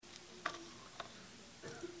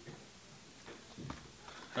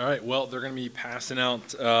All right, well, they're going to be passing out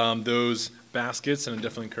those baskets, and I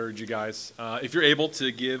definitely encourage you guys, if you're able, to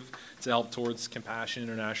give to help towards Compassion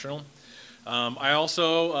International. I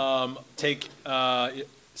also take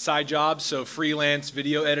side jobs, so freelance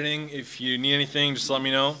video editing. If you need anything, just let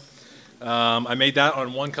me know. I made that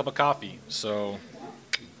on 1 cup of coffee, so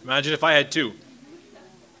imagine if I had 2.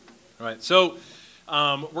 All right, so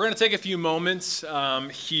we're going to take a few moments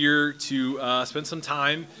here to spend some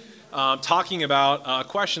time talking about a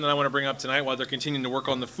question that I want to bring up tonight while they're continuing to work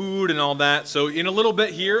on the food and all that. So in a little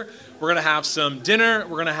bit here, we're going to have some dinner.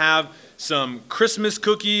 We're going to have some Christmas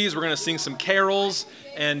cookies. We're going to sing some carols,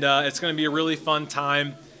 and it's going to be a really fun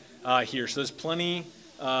time here. So there's plenty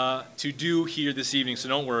to do here this evening, so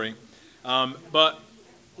don't worry. But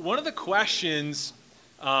one of the questions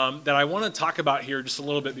that I want to talk about here just a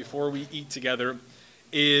little bit before we eat together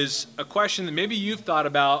is a question that maybe you've thought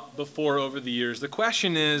about before over the years. The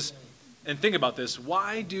question is, and think about this,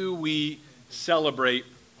 why do we celebrate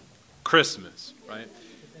Christmas, right?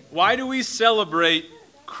 Why do we celebrate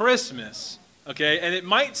Christmas, okay? And it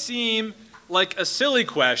might seem like a silly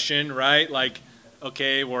question, right? Like,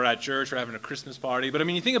 okay, we're at church, we're having a Christmas party. But I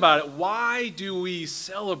mean, you think about it, why do we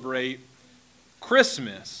celebrate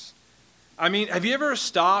Christmas? I mean, have you ever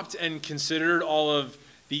stopped and considered all of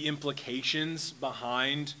the implications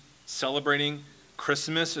behind celebrating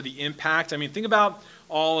Christmas, or the impact? I mean, think about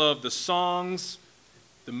all of the songs,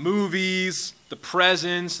 the movies, the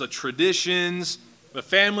presents, the traditions, the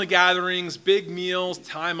family gatherings, big meals,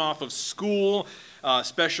 time off of school,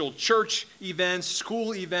 special church events,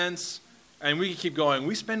 school events, and we can keep going.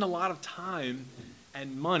 We spend a lot of time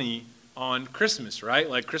and money on Christmas, right?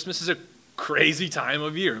 Like, Christmas is a crazy time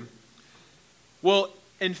of year. Well,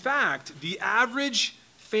 in fact, the average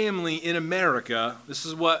family in America, this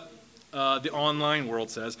is what the online world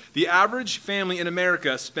says, the average family in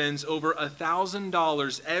America spends over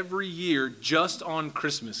 $1,000 every year just on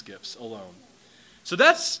Christmas gifts alone. So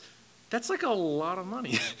that's like a lot of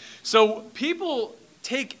money. So people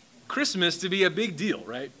take Christmas to be a big deal,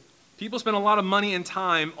 right? People spend a lot of money and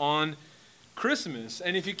time on Christmas.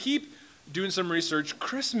 And if you keep doing some research,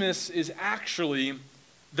 Christmas is actually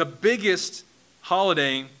the biggest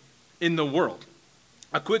holiday in the world.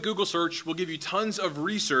 A quick Google search will give you tons of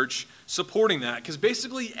research supporting that, because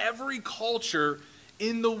basically every culture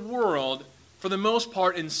in the world, for the most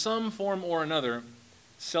part, in some form or another,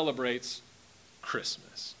 celebrates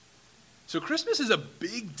Christmas. So Christmas is a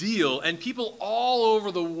big deal, and people all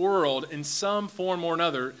over the world, in some form or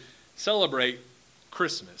another, celebrate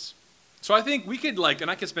Christmas. So I think we could,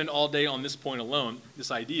 and I could spend all day on this point alone,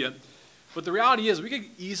 this idea, but the reality is we could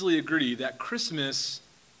easily agree that Christmas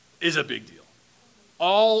is a big deal.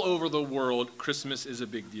 All over the world, Christmas is a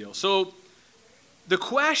big deal. So the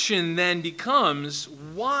question then becomes,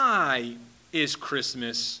 why is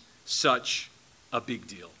Christmas such a big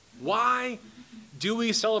deal? Why do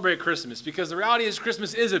we celebrate Christmas? Because the reality is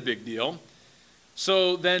Christmas is a big deal.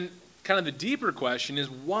 So then kind of the deeper question is,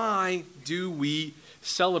 why do we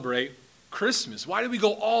celebrate Christmas? Why do we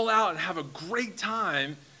go all out and have a great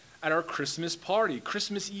time at our Christmas party,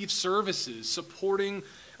 Christmas Eve services, supporting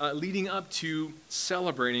leading up to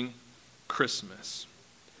celebrating Christmas?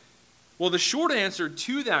 Well, the short answer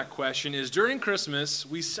to that question is, during Christmas,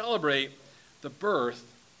 we celebrate the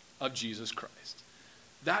birth of Jesus Christ.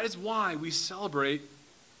 That is why we celebrate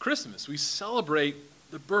Christmas. We celebrate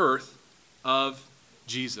the birth of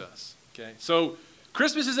Jesus. Okay, so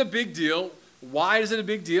Christmas is a big deal. Why is it a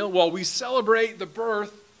big deal? Well, we celebrate the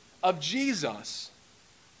birth of Jesus.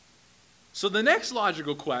 So the next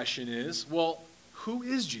logical question is, well, who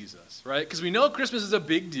is Jesus, right? Because we know Christmas is a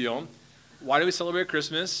big deal. Why do we celebrate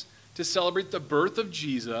Christmas? To celebrate the birth of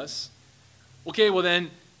Jesus. Okay, well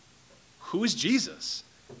then, who is Jesus?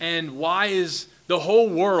 And why is the whole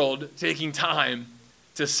world taking time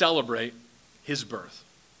to celebrate his birth?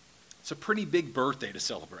 It's a pretty big birthday to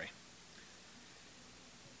celebrate.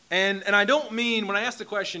 And I don't mean, when I ask the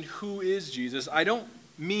question, who is Jesus, I don't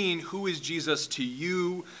mean who is Jesus to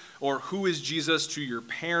you, or who is Jesus to your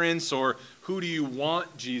parents, or who do you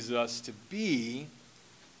want Jesus to be?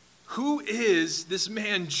 Who is this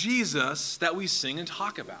man Jesus that we sing and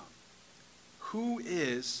talk about? Who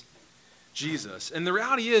is Jesus? And the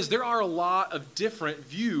reality is, there are a lot of different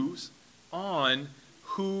views on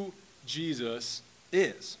who Jesus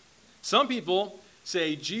is. Some people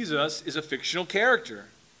say Jesus is a fictional character,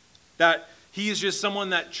 that he is just someone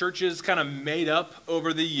that churches kind of made up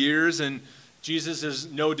over the years, and Jesus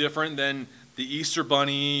is no different than the Easter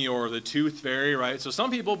Bunny or the Tooth Fairy, right? So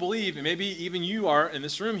some people believe, and maybe even you are in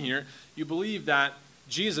this room here, you believe that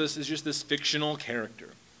Jesus is just this fictional character.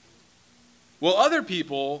 Well, other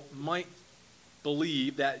people might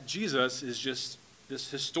believe that Jesus is just this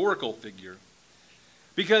historical figure.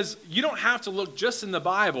 Because you don't have to look just in the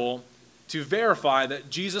Bible to verify that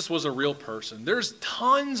Jesus was a real person. There's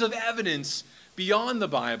tons of evidence beyond the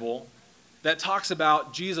Bible that talks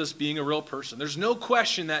about Jesus being a real person. There's no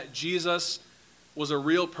question that Jesus was a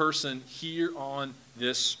real person here on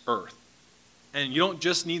this earth. And you don't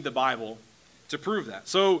just need the Bible to prove that.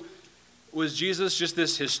 So, was Jesus just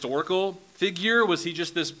this historical figure? Was he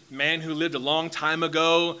just this man who lived a long time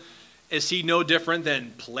ago? Is he no different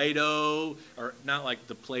than Plato, or not like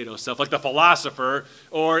the Plato stuff, like the philosopher?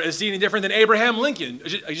 Or is he any different than Abraham Lincoln?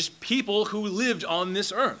 Just people who lived on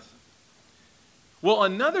this earth. Well,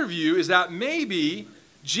 another view is that maybe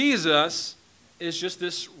Jesus is just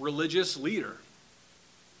this religious leader.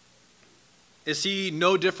 Is he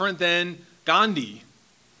no different than Gandhi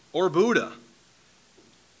or Buddha?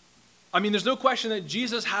 I mean, there's no question that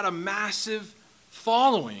Jesus had a massive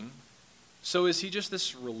following. So is he just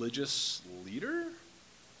this religious leader?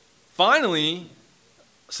 Finally,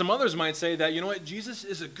 some others might say that, you know what, Jesus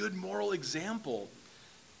is a good moral example.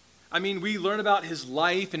 I mean, we learn about his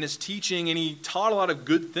life and his teaching, and he taught a lot of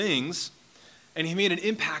good things, and he made an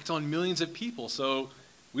impact on millions of people. So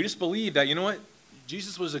we just believe that, you know what,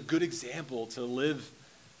 Jesus was a good example to live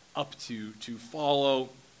up to follow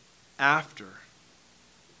after.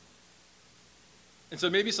 And so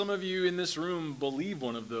maybe some of you in this room believe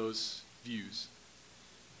one of those views.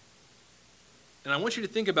 And I want you to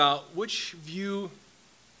think about, which view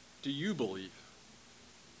do you believe?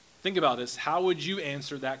 Think about this. How would you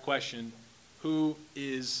answer that question? Who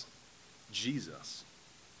is Jesus?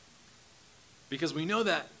 Because we know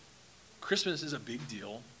that Christmas is a big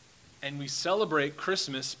deal, and we celebrate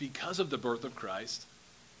Christmas because of the birth of Christ.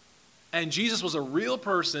 And Jesus was a real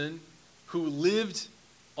person who lived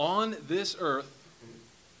on this earth.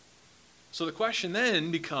 So the question then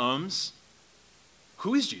becomes,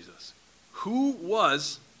 who is Jesus? Who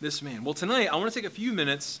was this man? Well, tonight I want to take a few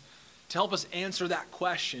minutes to help us answer that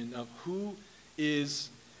question of who is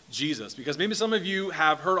Jesus. Because maybe some of you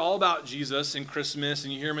have heard all about Jesus in Christmas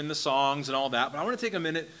and you hear him in the songs and all that, but I want to take a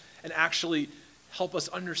minute and actually help us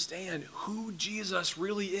understand who Jesus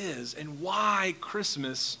really is and why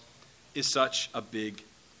Christmas is such a big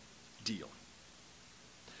deal.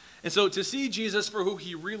 And so to see Jesus for who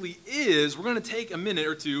he really is, we're going to take a minute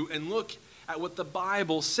or two and look at what the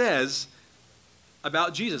Bible says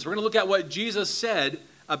about Jesus. We're going to look at what Jesus said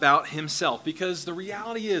about himself, because the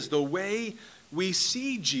reality is the way we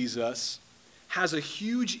see Jesus has a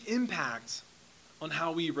huge impact on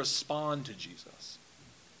how we respond to Jesus.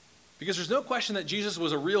 Because there's no question that Jesus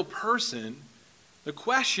was a real person. The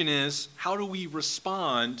question is, how do we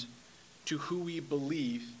respond to who we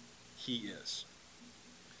believe he is?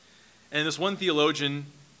 And this one theologian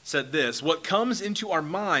said this: what comes into our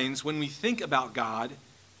minds when we think about God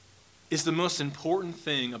is the most important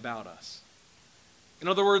thing about us. In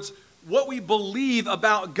other words, what we believe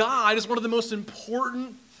about God is one of the most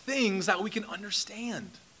important things that we can understand.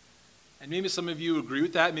 And maybe some of you agree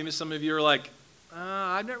with that. Maybe some of you are like,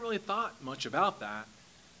 I've never really thought much about that.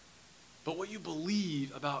 But what you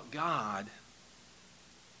believe about God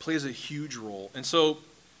plays a huge role. And so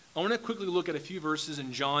I want to quickly look at a few verses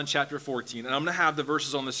in John chapter 14, and I'm going to have the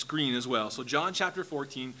verses on the screen as well. So John chapter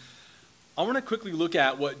 14, I want to quickly look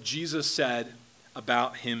at what Jesus said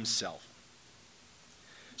about himself.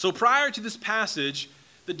 So prior to this passage,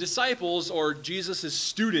 the disciples, or Jesus'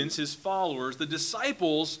 students, his followers, the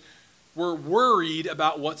disciples were worried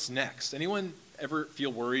about what's next. Anyone ever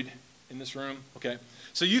feel worried in this room? Okay.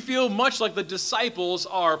 So you feel much like the disciples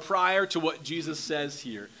are prior to what Jesus says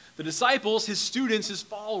here. The disciples, his students, his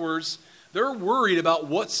followers, they're worried about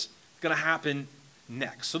what's going to happen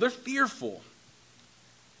next. So they're fearful.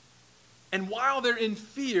 And while they're in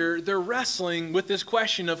fear, they're wrestling with this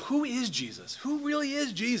question of who is Jesus? Who really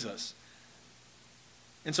is Jesus?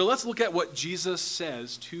 And so let's look at what Jesus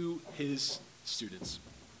says to his students.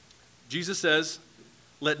 Jesus says,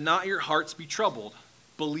 "Let not your hearts be troubled.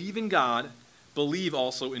 Believe in God. Believe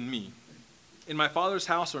also in me. In my Father's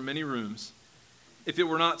house are many rooms. If it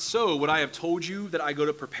were not so, would I have told you that I go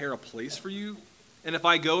to prepare a place for you? And if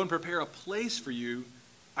I go and prepare a place for you,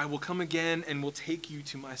 I will come again and will take you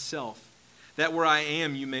to myself, that where I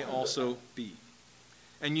am you may also be.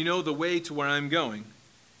 And you know the way to where I am going."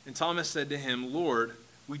 And Thomas said to him, "Lord,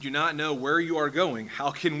 we do not know where you are going.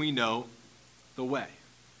 How can we know the way?"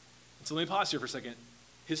 And so let me pause here for a second.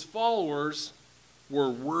 His followers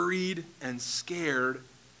were worried and scared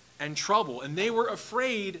and troubled, and they were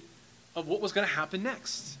afraid of what was going to happen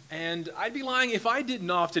next. And I'd be lying if I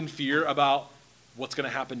didn't often fear about what's going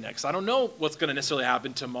to happen next. I don't know what's going to necessarily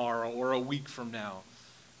happen tomorrow or a week from now.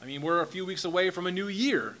 I mean, we're a few weeks away from a new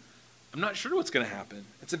year. I'm not sure what's going to happen.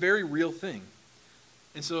 It's a very real thing.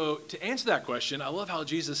 And so to answer that question, I love how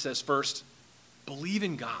Jesus says first, believe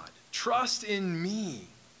in God. Trust in me.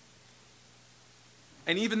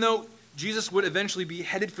 And even though Jesus would eventually be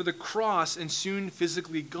headed for the cross and soon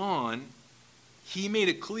physically gone, he made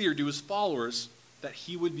it clear to his followers that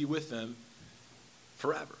he would be with them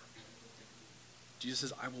forever. Jesus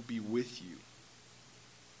says, I will be with you.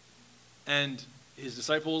 And his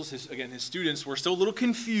disciples, his students, were still a little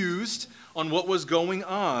confused on what was going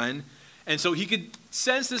on. And so he could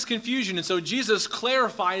sense this confusion. And so Jesus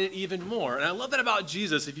clarified it even more. And I love that about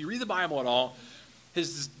Jesus. If you read the Bible at all,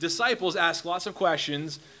 his disciples ask lots of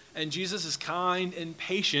questions. And Jesus is kind and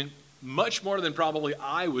patient, much more than probably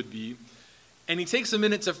I would be. And he takes a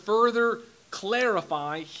minute to further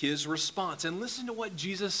clarify his response. And listen to what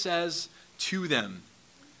Jesus says to them.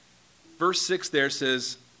 Verse 6 there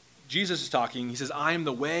says, Jesus is talking. He says, I am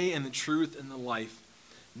the way and the truth and the life.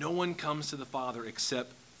 No one comes to the Father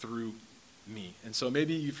except through me. And so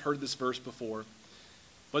maybe you've heard this verse before.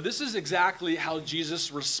 But this is exactly how Jesus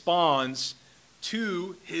responds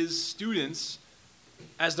to his students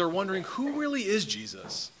as they're wondering, who really is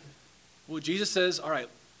Jesus? Well, Jesus says, all right,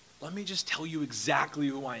 let me just tell you exactly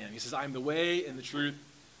who I am. He says, I am the way and the truth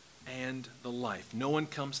and the life. No one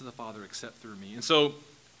comes to the Father except through me. And so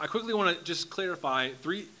I quickly want to just clarify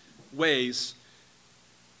 3 ways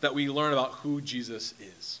that we learn about who Jesus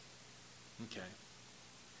is. Okay.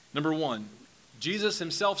 Number 1, Jesus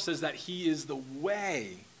himself says that he is the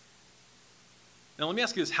way. Now let me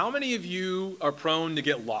ask you this. How many of you are prone to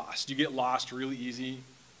get lost? You get lost really easy?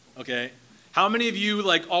 Okay. How many of you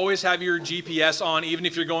always have your GPS on even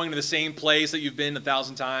if you're going to the same place that you've been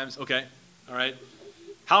 1,000 times? Okay. All right.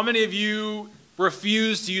 How many of you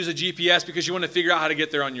refuse to use a GPS because you want to figure out how to get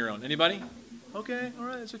there on your own? Anybody? Okay, all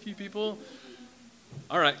right, there's a few people.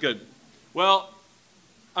 All right, good. Well,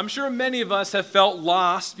 I'm sure many of us have felt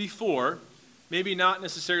lost before, maybe not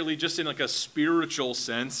necessarily just in a spiritual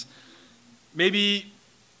sense. Maybe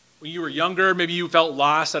when you were younger, maybe you felt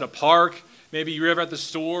lost at a park. Maybe you were ever at the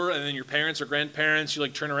store and then your parents or grandparents, you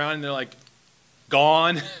turn around and they're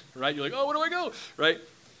gone, right? You're oh, where do I go, right?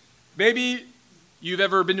 Maybe you've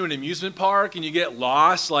ever been to an amusement park and you get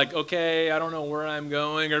lost, okay, I don't know where I'm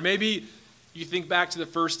going. Or maybe you think back to the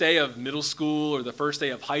first day of middle school or the first day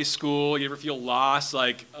of high school. You ever feel lost,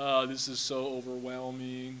 this is so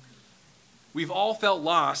overwhelming? We've all felt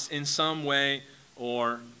lost in some way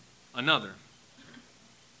or another.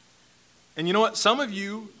 And you know what? Some of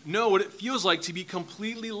you know what it feels like to be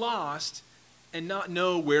completely lost and not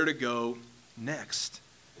know where to go next.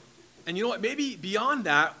 And you know what? Maybe beyond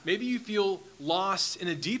that, maybe you feel lost in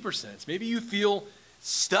a deeper sense. Maybe you feel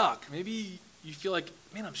stuck. Maybe you feel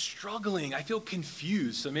man, I'm struggling. I feel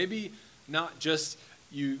confused. So maybe not just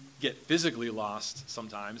you get physically lost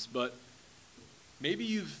sometimes, but maybe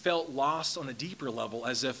you've felt lost on a deeper level,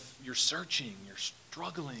 as if you're searching, you're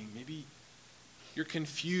struggling. Maybe you're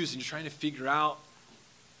confused and you're trying to figure out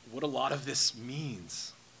what a lot of this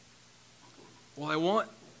means. Well, I want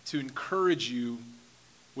to encourage you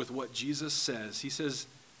with what Jesus says. He says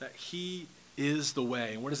that he is the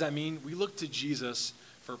way. And what does that mean? We look to Jesus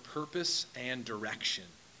for purpose and direction.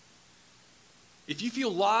 If you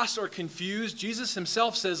feel lost or confused, Jesus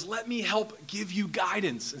himself says, let me help give you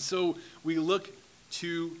guidance. And so we look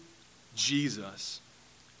to Jesus.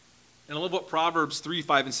 And I love what Proverbs 3,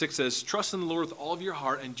 5, and 6 says, trust in the Lord with all of your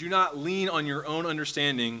heart and do not lean on your own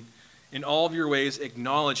understanding. In all of your ways,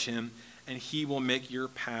 acknowledge him, and he will make your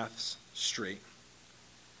paths straight.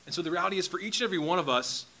 And so the reality is, for each and every one of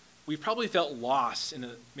us, we've probably felt lost in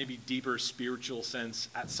a maybe deeper spiritual sense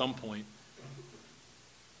at some point.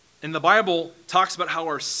 And the Bible talks about how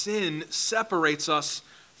our sin separates us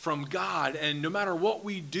from God. And no matter what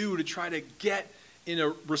we do to try to get in a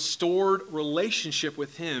restored relationship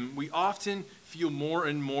with him, we often feel more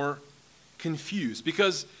and more confused.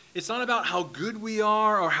 Because it's not about how good we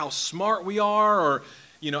are or how smart we are or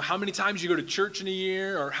how many times you go to church in a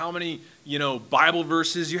year or how many Bible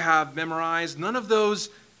verses you have memorized. None of those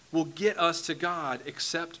will get us to God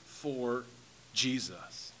except for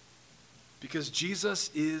Jesus. Because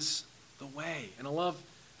Jesus is the way. And I love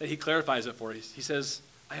that he clarifies it for us. He says,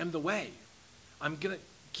 I am the way. I'm going to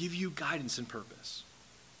give you guidance and purpose.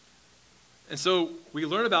 And so we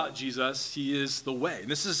learn about Jesus. He is the way.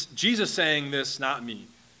 And this is Jesus saying this, not me.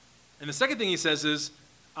 And the second thing he says is,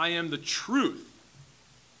 I am the truth.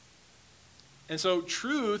 And so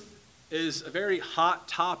truth is a very hot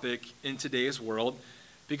topic in today's world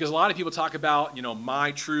because a lot of people talk about,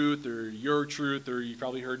 my truth or your truth, or you've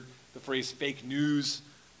probably heard the phrase fake news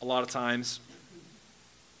a lot of times.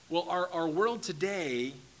 Well, our world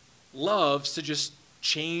today loves to just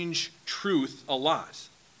change truth a lot.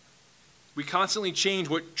 We constantly change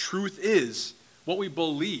what truth is, what we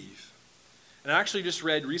believe. And I actually just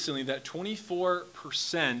read recently that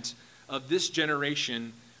 24% of this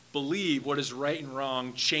generation believe what is right and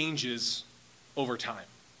wrong changes over time.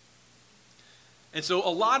 And so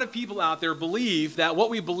a lot of people out there believe that what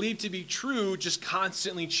we believe to be true just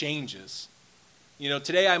constantly changes. You know,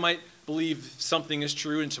 today I might believe something is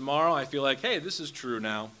true, and tomorrow I feel like, hey, this is true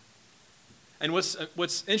now. And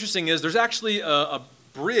what's interesting is there's actually a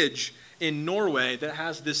bridge in Norway that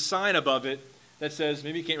has this sign above it that says,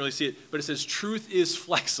 maybe you can't really see it, but it says, truth is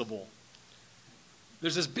flexible.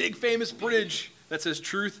 There's this big famous bridge that says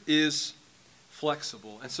truth is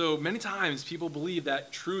flexible. And so many times people believe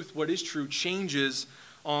that truth, what is true, changes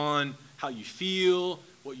on how you feel,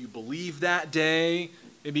 what you believe that day.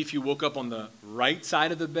 Maybe if you woke up on the right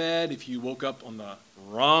side of the bed, if you woke up on the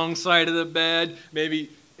wrong side of the bed, maybe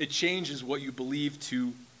it changes what you believe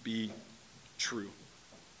to be true.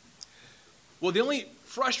 Well, the only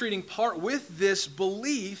frustrating part with this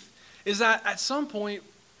belief is that at some point,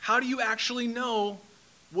 how do you actually know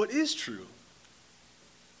what is true?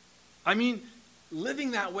 I mean,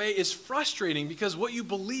 living that way is frustrating because what you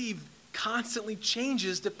believe constantly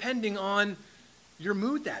changes depending on your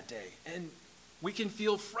mood that day. And we can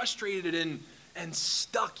feel frustrated and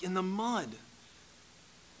stuck in the mud.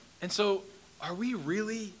 And so, are we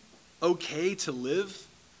really okay to live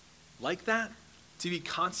like that? To be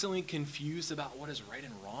constantly confused about what is right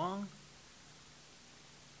and wrong?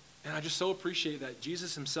 And I just so appreciate that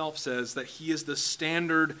Jesus himself says that he is the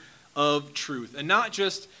standard of truth. And not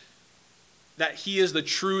just that he is the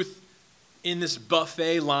truth in this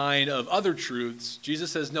buffet line of other truths.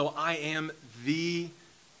 Jesus says, no, I am the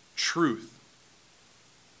truth.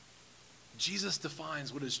 Jesus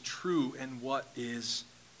defines what is true and what is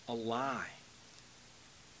a lie.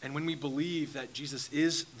 And when we believe that Jesus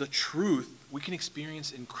is the truth, we can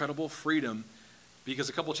experience incredible freedom, because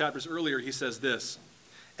a couple chapters earlier he says this,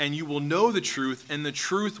 and you will know the truth, and the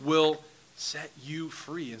truth will set you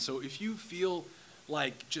free. And so if you feel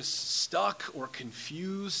like just stuck or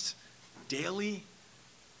confused daily,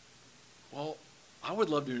 well, I would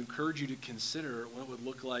love to encourage you to consider what it would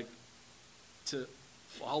look like to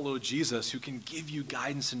follow Jesus, who can give you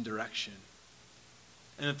guidance and direction.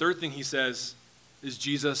 And the third thing he says is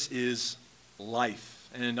Jesus is life.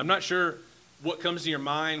 And I'm not sure what comes to your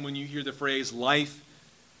mind when you hear the phrase life.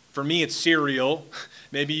 For me, it's cereal.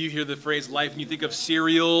 Maybe you hear the phrase life and you think of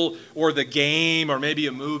cereal or the game or maybe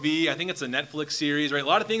a movie. I think it's a Netflix series, right? A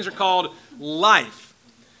lot of things are called life.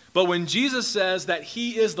 But when Jesus says that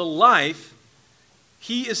he is the life,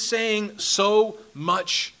 he is saying so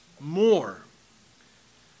much more.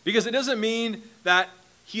 Because it doesn't mean that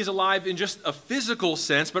he is alive in just a physical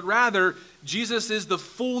sense, but rather, Jesus is the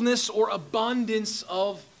fullness or abundance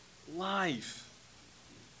of life.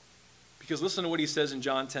 Because listen to what he says in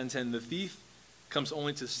John 10:10, the thief comes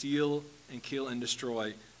only to steal and kill and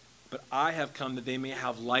destroy, but I have come that they may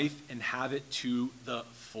have life and have it to the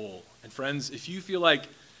full. And friends, if you feel like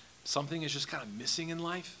something is just kind of missing in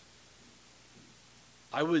life,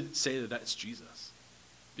 I would say that that's Jesus.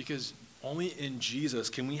 Because only in Jesus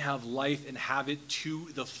can we have life and have it to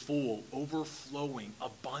the full, overflowing,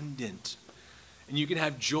 abundant. And you can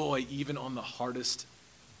have joy even on the hardest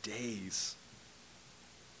days.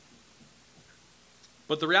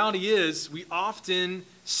 But the reality is, we often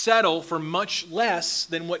settle for much less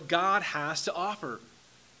than what God has to offer.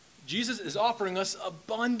 Jesus is offering us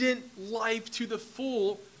abundant life to the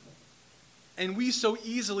full, and we so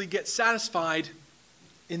easily get satisfied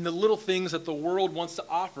in the little things that the world wants to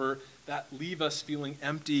offer that leave us feeling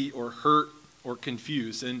empty or hurt or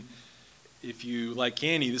confused. And if you like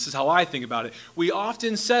candy, this is how I think about it. We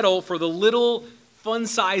often settle for the little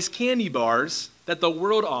fun-sized candy bars that the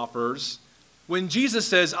world offers when Jesus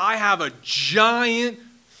says, I have a giant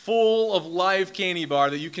full of life candy bar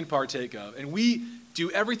that you can partake of. And we do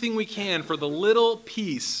everything we can for the little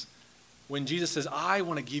piece when Jesus says, I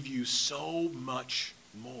want to give you so much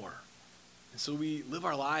more. And so we live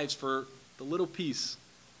our lives for the little piece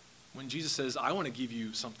when Jesus says, I want to give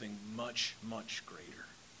you something much, much greater.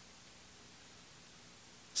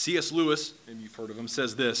 C.S. Lewis, maybe you've heard of him,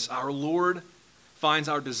 says this, our Lord finds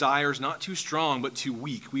our desires not too strong but too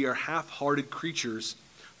weak. We are half-hearted creatures,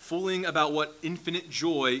 fooling about when infinite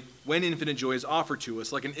joy is offered to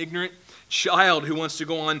us, like an ignorant child who wants to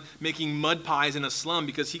go on making mud pies in a slum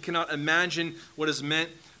because he cannot imagine what is meant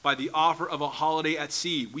by the offer of a holiday at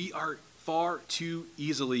sea. We are far too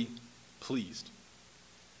easily pleased.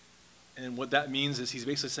 And what that means is he's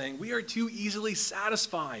basically saying we are too easily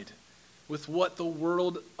satisfied with what the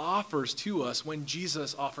world offers to us when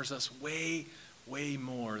Jesus offers us way, way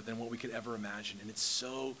more than what we could ever imagine. And it's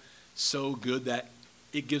so, so good that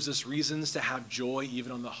it gives us reasons to have joy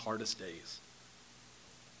even on the hardest days.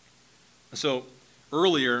 So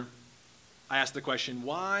earlier, I asked the question,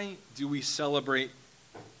 why do we celebrate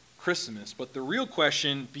Christmas? But the real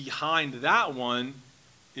question behind that one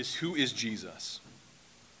is, who is Jesus?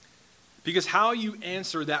 Because how you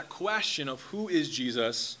answer that question of who is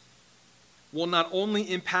Jesus will not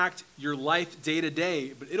only impact your life day to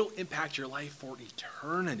day, but it'll impact your life for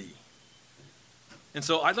eternity. And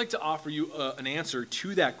so I'd like to offer you an answer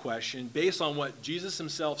to that question based on what Jesus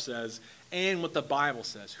himself says and what the Bible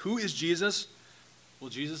says. Who is Jesus? Well,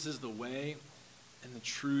 Jesus is the way and the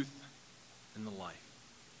truth and the life.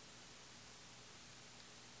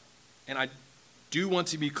 And I do want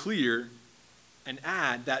to be clear and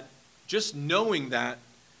add that just knowing that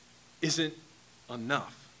isn't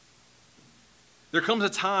enough. There comes a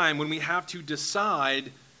time when we have to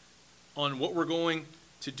decide on what we're going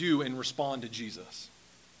to do and respond to Jesus.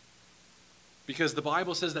 Because the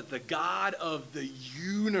Bible says that the God of the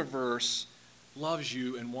universe loves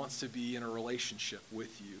you and wants to be in a relationship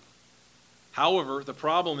with you. However, the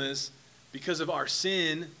problem is, because of our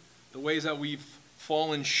sin, the ways that we've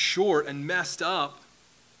fallen short and messed up,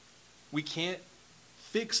 we can't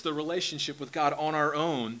fix the relationship with God on our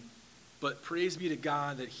own. But praise be to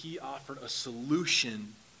God that he offered a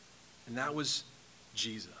solution, and that was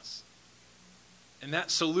Jesus. And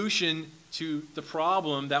that solution to the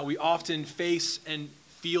problem that we often face and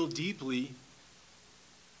feel deeply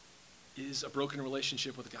is a broken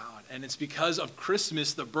relationship with God. And it's because of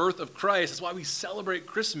Christmas, the birth of Christ. That's why we celebrate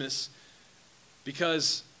Christmas,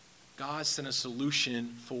 because God sent a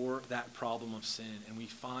solution for that problem of sin, and we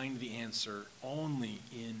find the answer only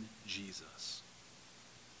in Jesus.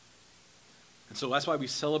 And so that's why we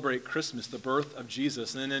celebrate Christmas, the birth of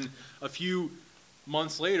Jesus. And then a few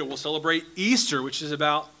months later, we'll celebrate Easter, which is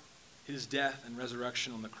about his death and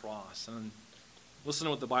resurrection on the cross. And listen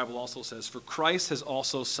to what the Bible also says. For Christ has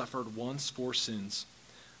also suffered once for sins,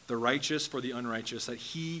 the righteous for the unrighteous, that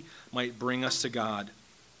he might bring us to God,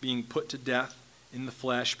 being put to death in the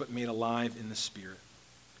flesh, but made alive in the spirit.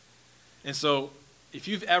 And so if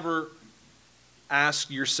you've ever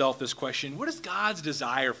asked yourself this question, what is God's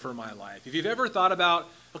desire for my life? If you've ever thought about,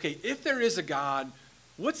 okay, if there is a God,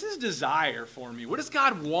 what's his desire for me? What does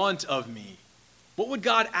God want of me? What would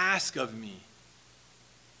God ask of me?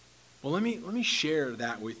 Well, let me share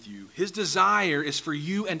that with you. His desire is for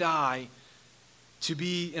you and I to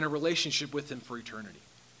be in a relationship with him for eternity.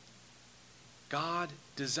 God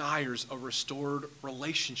desires a restored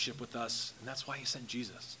relationship with us, and that's why he sent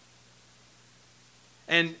Jesus.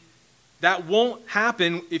 And that won't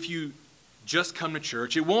happen if you just come to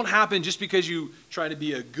church. It won't happen just because you try to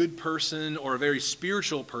be a good person or a very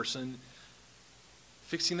spiritual person.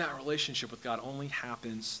 Fixing that relationship with God only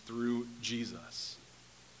happens through Jesus.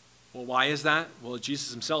 Well, why is that? Well,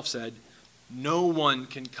 Jesus himself said, no one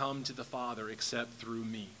can come to the Father except through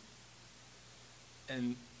me.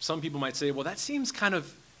 And some people might say, well, that seems kind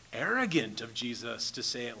of arrogant of Jesus to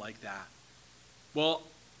say it like that. Well,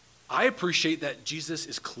 I appreciate that Jesus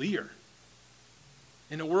is clear.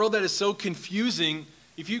 In a world that is so confusing,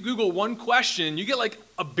 if you Google one question, you get like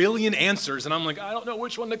a billion answers. And I'm like, I don't know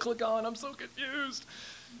which one to click on. I'm so confused.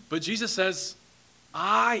 But Jesus says,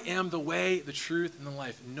 I am the way, the truth, and the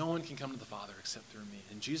life. No one can come to the Father except through me.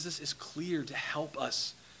 And Jesus is clear to help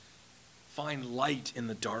us find light in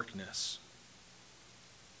the darkness.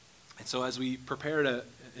 And so as we prepare to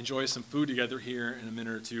enjoy some food together here in a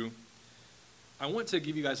minute or two, I want to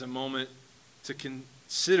give you guys a moment to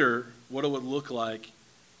consider what it would look like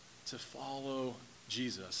to follow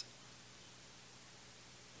Jesus.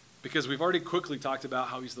 Because we've already quickly talked about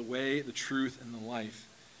how he's the way, the truth, and the life.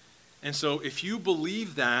 And so if you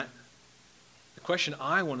believe that, the question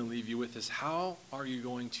I want to leave you with is, how are you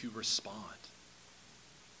going to respond?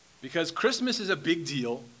 Because Christmas is a big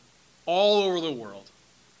deal all over the world.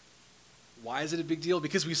 Why is it a big deal?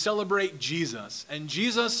 Because we celebrate Jesus. And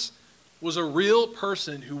Jesus was a real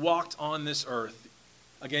person who walked on this earth.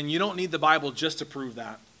 Again, you don't need the Bible just to prove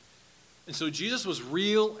that. And so Jesus was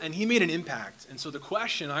real, and he made an impact. And so the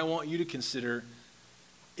question I want you to consider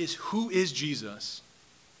is, who is Jesus?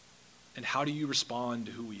 And how do you respond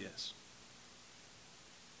to who he is?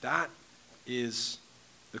 That is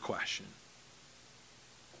the question.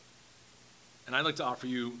 And I'd like to offer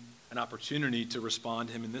you an opportunity to respond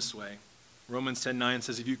to him in this way. Romans 10:9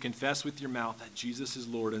 says, if you confess with your mouth that Jesus is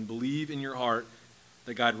Lord and believe in your heart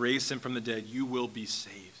that God raised him from the dead, you will be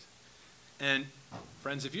saved. And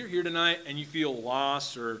friends, if you're here tonight and you feel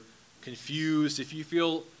lost or confused, if you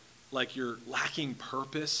feel like you're lacking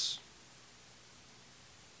purpose,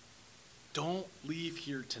 don't leave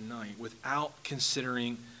here tonight without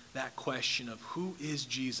considering that question of who is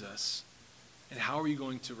Jesus and how are you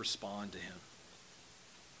going to respond to him?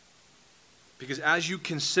 Because as you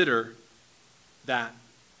consider that,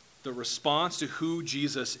 the response to who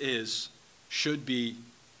Jesus is should be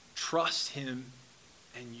trust him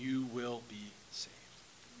and you will be saved.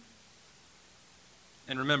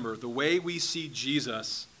 And remember, the way we see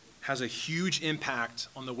Jesus has a huge impact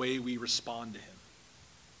on the way we respond to him.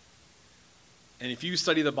 And if you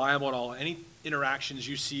study the Bible at all, any interactions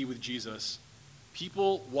you see with Jesus,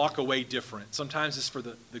 people walk away different. Sometimes it's for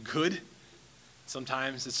the good,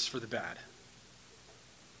 sometimes it's for the bad.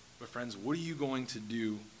 But friends, what are you going to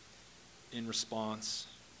do in response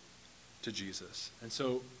to Jesus? And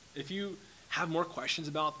so if you have more questions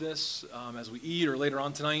about this as we eat or later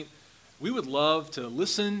on tonight, we would love to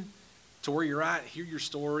listen to where you're at, hear your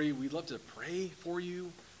story. We'd love to pray for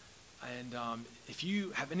you. And if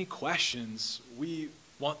you have any questions, we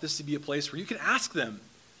want this to be a place where you can ask them.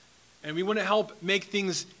 And we want to help make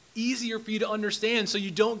things easier for you to understand so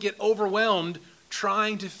you don't get overwhelmed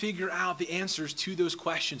trying to figure out the answers to those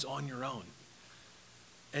questions on your own.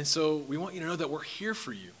 And so we want you to know that we're here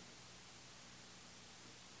for you.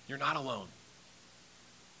 You're not alone.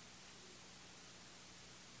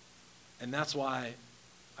 And that's why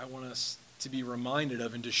I want us to be reminded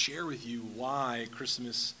of and to share with you why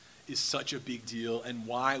Christmas is such a big deal and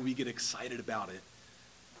why we get excited about it.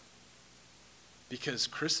 Because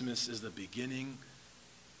Christmas is the beginning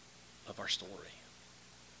of our story.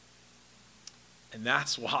 And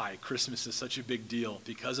that's why Christmas is such a big deal,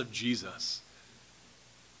 because of Jesus.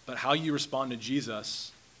 But how you respond to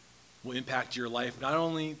Jesus will impact your life not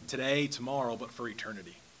only today, tomorrow, but for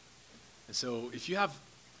eternity. And so if you have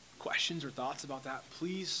questions or thoughts about that,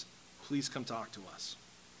 please come talk to us.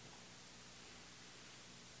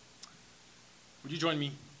 Would you join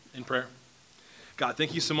me in prayer? God,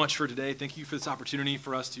 thank you so much for today. Thank you for this opportunity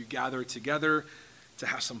for us to gather together, to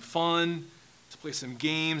have some fun, to play some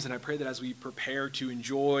games. And I pray that as we prepare to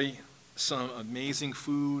enjoy some amazing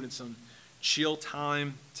food and some chill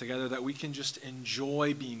time together, that we can just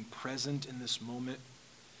enjoy being present in this moment.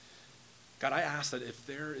 God, I ask that if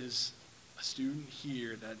there is a student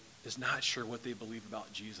here that is not sure what they believe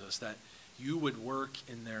about Jesus, that you would work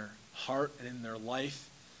in their heart and in their life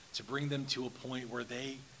to bring them to a point where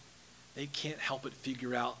they can't help but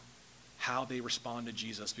figure out how they respond to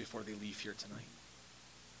Jesus before they leave here tonight.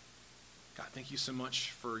 God, thank you so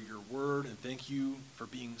much for your word, and thank you for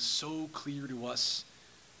being so clear to us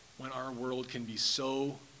when our world can be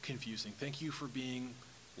so confusing. Thank you for being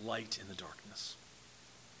light in the darkness.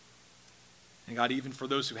 And God, even for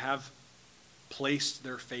those who have placed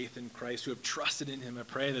their faith in Christ, who have trusted in him, I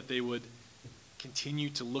pray that they would continue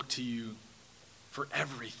to look to you for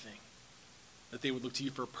everything, that they would look to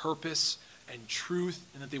you for purpose and truth,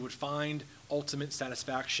 and that they would find ultimate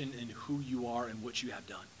satisfaction in who you are and what you have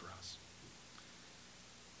done for us.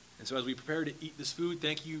 And so as we prepare to eat this food,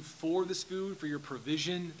 thank you for this food, for your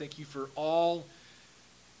provision. Thank you for all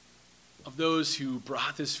of those who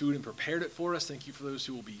brought this food and prepared it for us. Thank you for those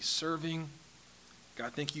who will be serving.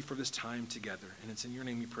 God, thank you for this time together. And it's in your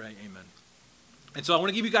name we pray, amen. And so I want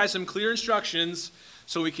to give you guys some clear instructions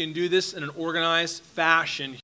so we can do this in an organized fashion.